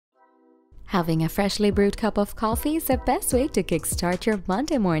Having a freshly brewed cup of coffee is the best way to kickstart your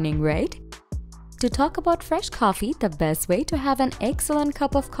Monday morning, right? To talk about fresh coffee, the best way to have an excellent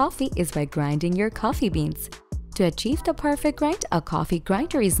cup of coffee is by grinding your coffee beans. To achieve the perfect grind, a coffee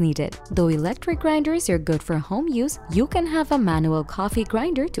grinder is needed. Though electric grinders are good for home use, you can have a manual coffee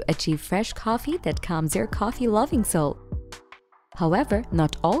grinder to achieve fresh coffee that calms your coffee-loving soul. However,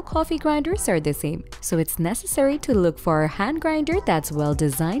 not all coffee grinders are the same, so it's necessary to look for a hand grinder that's well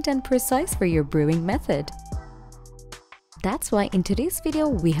designed and precise for your brewing method. That's why in today's video,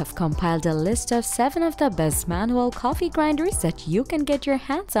 we have compiled a list of 7 of the best manual coffee grinders that you can get your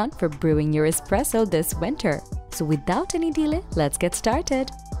hands on for brewing your espresso this winter. So without any delay, let's get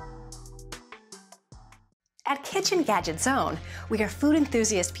started! At Kitchen Gadget Zone, we are food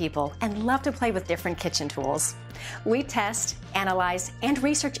enthusiast people and love to play with different kitchen tools. We test, analyze, and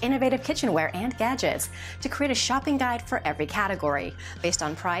research innovative kitchenware and gadgets to create a shopping guide for every category based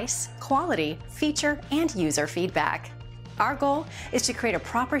on price, quality, feature, and user feedback. Our goal is to create a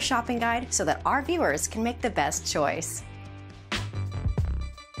proper shopping guide so that our viewers can make the best choice.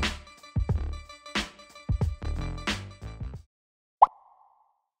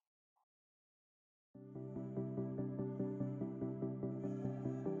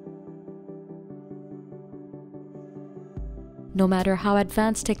 No matter how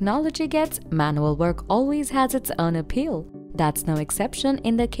advanced technology gets, manual work always has its own appeal. That's no exception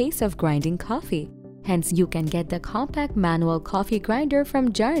in the case of grinding coffee. Hence, you can get the compact manual coffee grinder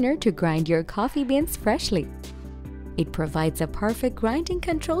from JARNAR to grind your coffee beans freshly. It provides a perfect grinding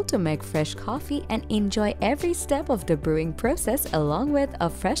control to make fresh coffee and enjoy every step of the brewing process along with a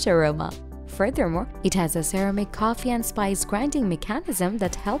fresh aroma. Furthermore, it has a ceramic coffee and spice grinding mechanism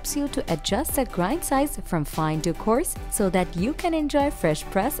that helps you to adjust the grind size from fine to coarse so that you can enjoy fresh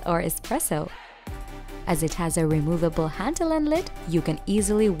press or espresso. As it has a removable handle and lid, you can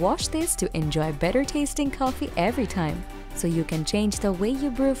easily wash this to enjoy better tasting coffee every time. So you can change the way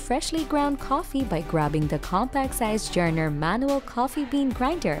you brew freshly ground coffee by grabbing the compact-sized JARNAR manual coffee bean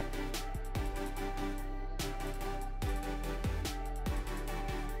grinder.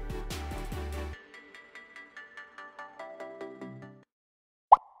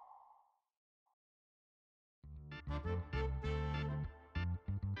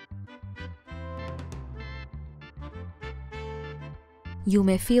 You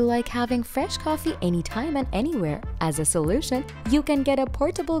may feel like having fresh coffee anytime and anywhere. As a solution, you can get a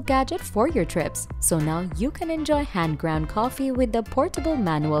portable gadget for your trips. So now you can enjoy hand-ground coffee with the portable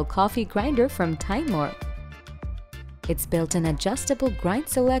manual coffee grinder from TIMEMORE. Its built-in adjustable grind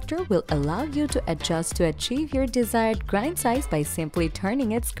selector will allow you to adjust to achieve your desired grind size by simply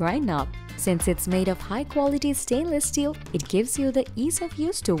turning its grind knob. Since it's made of high-quality stainless steel, it gives you the ease of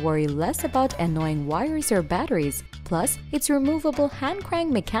use to worry less about annoying wires or batteries. Plus, its removable hand crank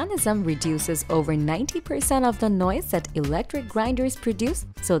mechanism reduces over 90% of the noise that electric grinders produce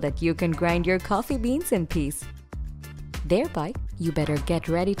so that you can grind your coffee beans in peace. Thereby, you better get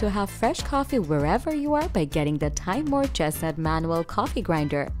ready to have fresh coffee wherever you are by getting the TIMEMORE Chestnut Manual Coffee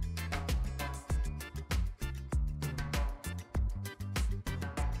Grinder.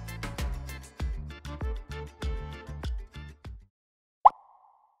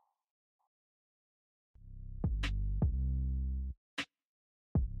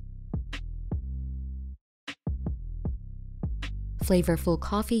 Flavorful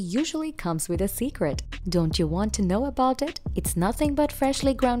coffee usually comes with a secret. Don't you want to know about it? It's nothing but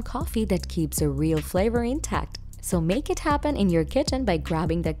freshly ground coffee that keeps a real flavor intact. So make it happen in your kitchen by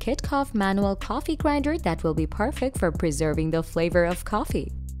grabbing the Kitcoff manual coffee grinder that will be perfect for preserving the flavor of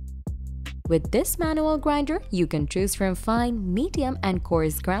coffee. With this manual grinder, you can choose from fine, medium, and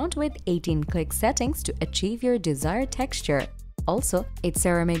coarse ground with 18-click settings to achieve your desired texture. Also, its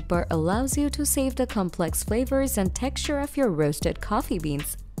ceramic burr allows you to save the complex flavors and texture of your roasted coffee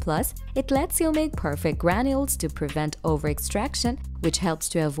beans. Plus, it lets you make perfect granules to prevent over-extraction, which helps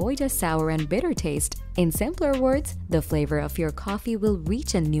to avoid a sour and bitter taste. In simpler words, the flavor of your coffee will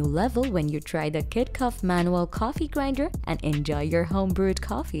reach a new level when you try the Kitcoff manual coffee grinder and enjoy your home-brewed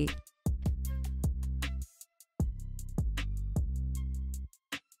coffee.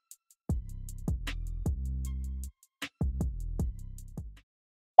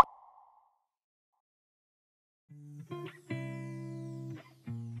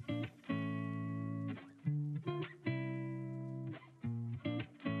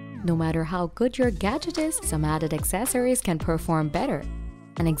 No matter how good your gadget is, some added accessories can perform better.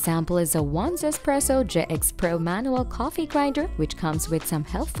 An example is a Espresso JX Pro manual coffee grinder, which comes with some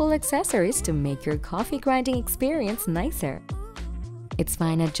helpful accessories to make your coffee grinding experience nicer. Its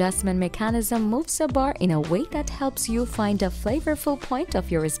fine adjustment mechanism moves the bar in a way that helps you find a flavorful point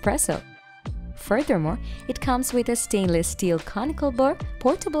of your espresso. Furthermore, it comes with a stainless steel conical burr,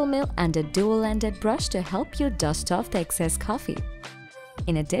 portable mill, and a dual-ended brush to help you dust off the excess coffee.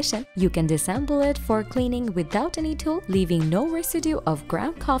 In addition, you can disassemble it for cleaning without any tool, leaving no residue of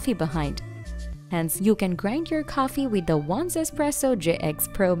ground coffee behind. Hence, you can grind your coffee with the Espresso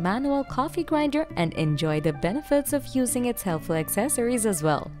JX Pro manual coffee grinder and enjoy the benefits of using its helpful accessories as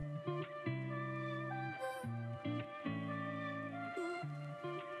well.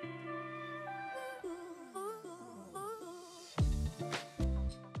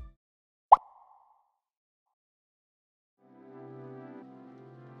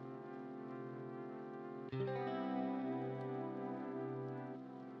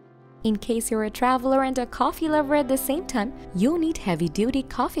 In case you're a traveler and a coffee lover at the same time, you need heavy-duty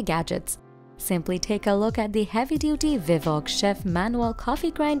coffee gadgets. Simply take a look at the heavy-duty VEVOK Chef manual coffee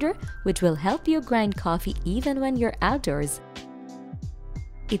grinder, which will help you grind coffee even when you're outdoors.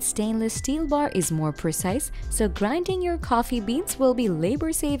 Its stainless steel bar is more precise, so grinding your coffee beans will be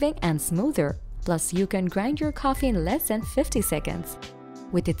labor-saving and smoother. Plus, you can grind your coffee in less than 50 seconds.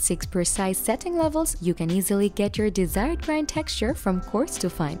 With its 6 precise setting levels, you can easily get your desired grind texture from coarse to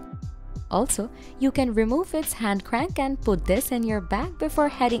fine. Also, you can remove its hand crank and put this in your bag before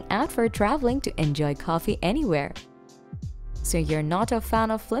heading out for traveling to enjoy coffee anywhere. So you're not a fan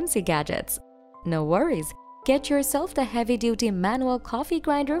of flimsy gadgets? No worries, get yourself the heavy-duty manual coffee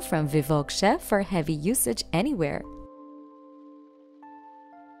grinder from VEVOK Chef for heavy usage anywhere.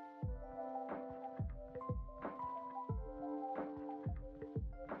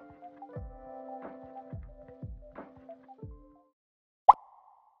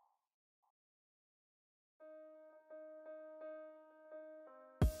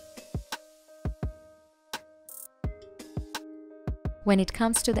 When it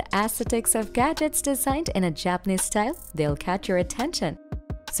comes to the aesthetics of gadgets designed in a Japanese style, they'll catch your attention.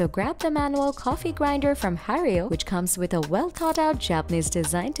 So grab the manual coffee grinder from Hario, which comes with a well-thought-out Japanese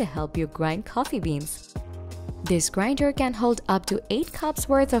design to help you grind coffee beans. This grinder can hold up to 8 cups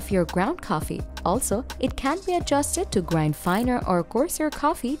worth of your ground coffee. Also, it can be adjusted to grind finer or coarser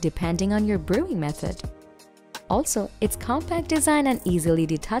coffee depending on your brewing method. Also, its compact design and easily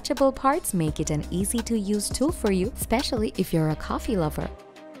detachable parts make it an easy-to-use tool for you, especially if you're a coffee lover.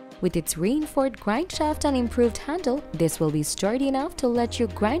 With its reinforced grind shaft and improved handle, this will be sturdy enough to let you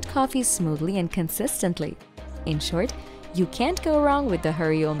grind coffee smoothly and consistently. In short, you can't go wrong with the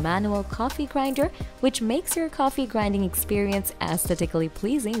Hario manual coffee grinder, which makes your coffee grinding experience aesthetically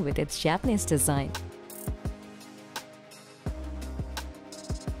pleasing with its Japanese design.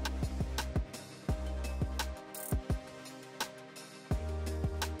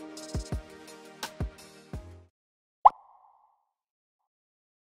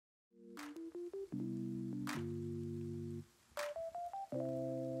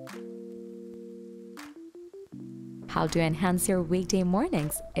 How to enhance your weekday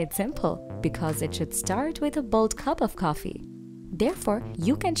mornings? It's simple, because it should start with a bold cup of coffee. Therefore,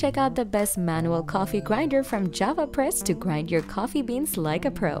 you can check out the best manual coffee grinder from JavaPresse to grind your coffee beans like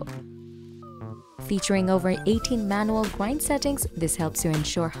a pro. Featuring over 18 manual grind settings, this helps you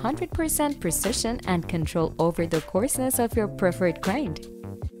ensure 100% precision and control over the coarseness of your preferred grind.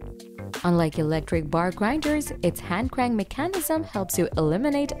 Unlike electric bar grinders, its hand crank mechanism helps you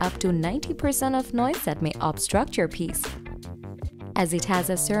eliminate up to 90% of noise that may obstruct your piece. As it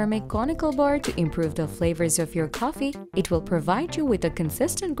has a ceramic conical bar to improve the flavors of your coffee, it will provide you with a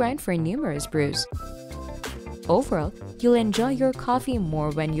consistent grind for numerous brews. Overall, you'll enjoy your coffee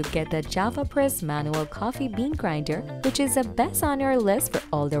more when you get the JavaPresse manual coffee bean grinder, which is the best on your list for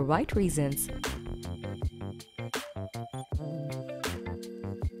all the right reasons.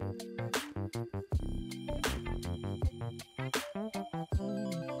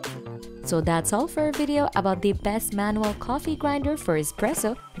 So that's all for our video about the best manual coffee grinder for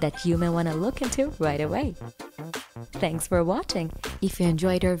espresso that you may want to look into right away. Thanks for watching. If you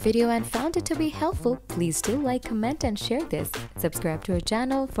enjoyed our video and found it to be helpful, please do like, comment and share this. Subscribe to our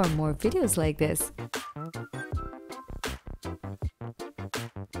channel for more videos like this.